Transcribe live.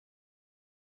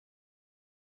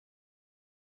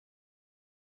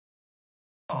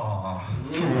Aww.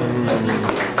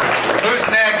 Who's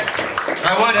next?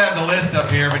 I would have the list up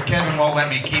here, but Kevin won't let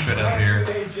me keep it up here.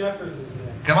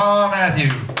 Come on, Matthew.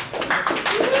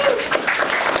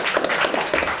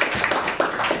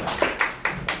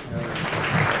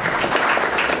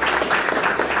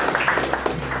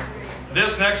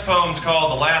 This next poem is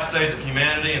called The Last Days of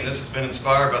Humanity, and this has been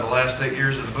inspired by the last 8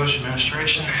 years of the Bush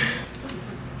administration.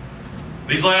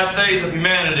 These last days of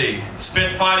humanity,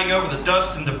 spent fighting over the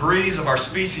dust and debris of our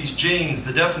species' genes,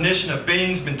 the definition of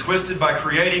being's been twisted by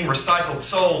creating recycled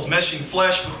souls, meshing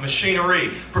flesh with machinery,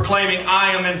 proclaiming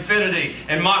I am infinity,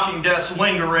 and mocking death's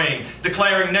lingering,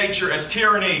 declaring nature as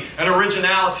tyranny and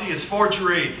originality as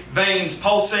forgery, veins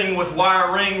pulsing with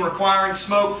wiring, requiring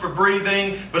smoke for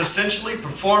breathing, but essentially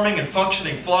performing and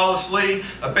functioning flawlessly,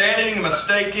 abandoning the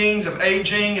mistakings of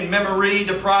aging and memory,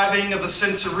 depriving of the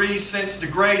sensory sense,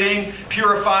 degrading,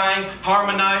 purifying,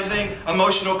 harmonizing,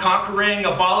 emotional conquering,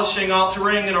 abolishing,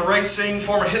 altering, and erasing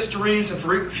former histories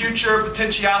and future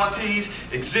potentialities,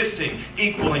 existing,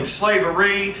 equaling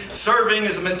slavery, serving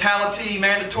as a mentality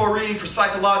mandatory for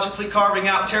psychologically carving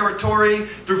out territory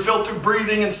through filtered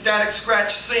breathing and static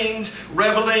scratch scenes,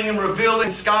 reveling and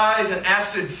revealing skies and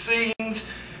acid scenes.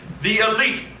 The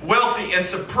elite, wealthy, and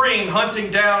supreme hunting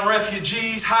down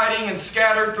refugees, hiding and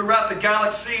scattered throughout the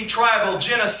galaxy. Tribal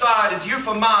genocide is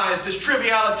euphemized as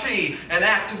triviality, an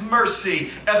act of mercy,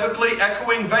 epically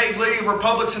echoing vaguely of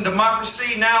republics and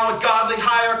democracy, now a godly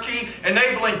hierarchy,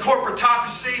 enabling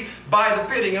corporatocracy by the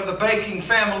bidding of the banking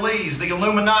families, the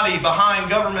Illuminati behind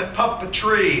government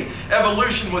puppetry.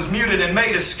 Evolution was muted and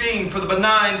made a scheme for the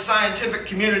benign scientific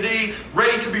community,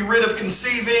 ready to be rid of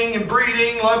conceiving and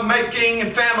breeding, lovemaking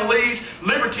and families,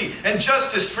 liberty and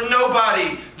justice for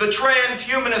nobody. The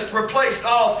transhumanist replaced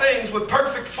all things with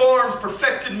perfect forms,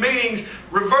 perfected meanings,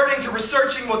 reverting to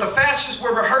researching what the fascists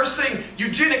were rehearsing.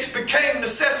 Eugenics became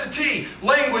necessity,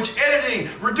 language editing,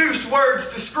 reduced words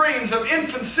to screams of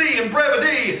infancy and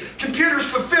brevity, computers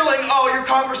fulfilling all your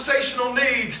conversational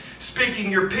needs.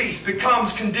 Speaking your piece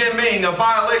becomes condemning, a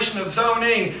violation of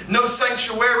zoning, no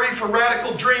sanctuary for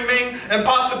radical dreaming, and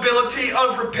possibility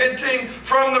of repenting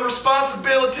from the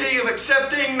responsibility of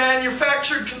accepting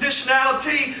manufactured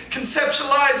conditionality.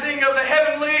 Conceptualizing of the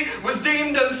heavenly was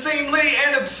deemed unseemly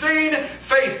and obscene.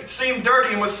 Faith seemed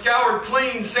dirty and was scoured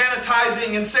clean,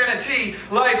 sanitizing insanity,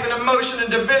 life and emotion and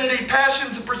divinity,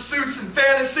 passions and pursuits and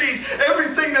fantasies.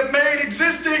 Everything that made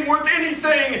existing worth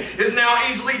anything is now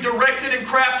easily directed and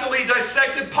craftily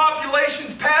dissected,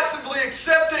 populations passively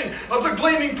accepting of the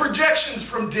gleaming projections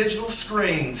from digital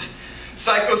screens.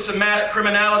 Psychosomatic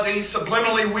criminality,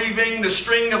 subliminally weaving the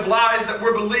string of lies that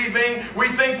we're believing. We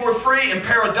think we're free and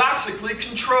paradoxically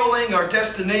controlling our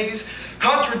destinies.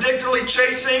 Contradictorily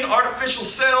chasing artificial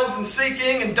selves and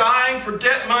seeking and dying for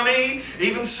debt money.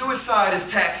 Even suicide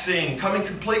is taxing, coming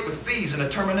complete with fees and a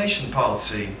termination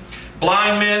policy.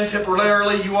 Blind men,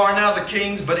 temporarily you are now the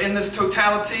kings, but in this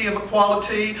totality of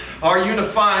equality, our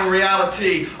unifying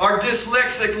reality, our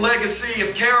dyslexic legacy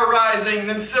of terrorizing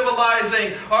then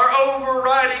civilizing, our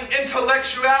overriding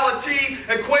intellectuality,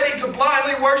 equating to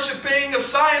blindly worshiping of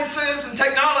sciences and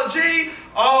technology,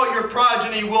 all your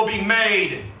progeny will be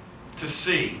made to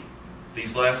see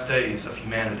these last days of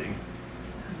humanity.